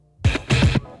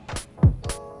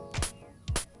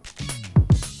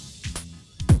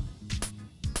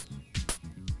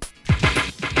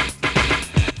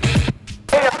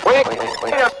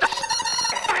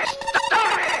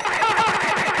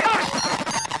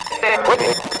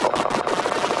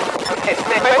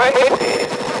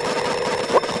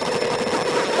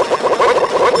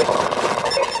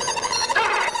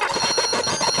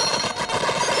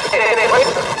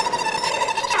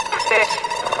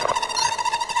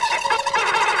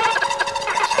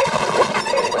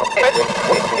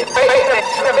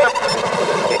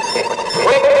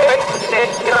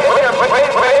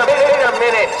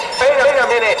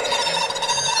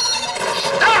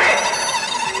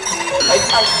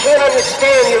I can't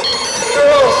understand you.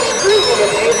 You're all screaming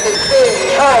at me at the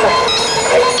same time.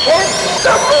 I can't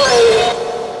separate.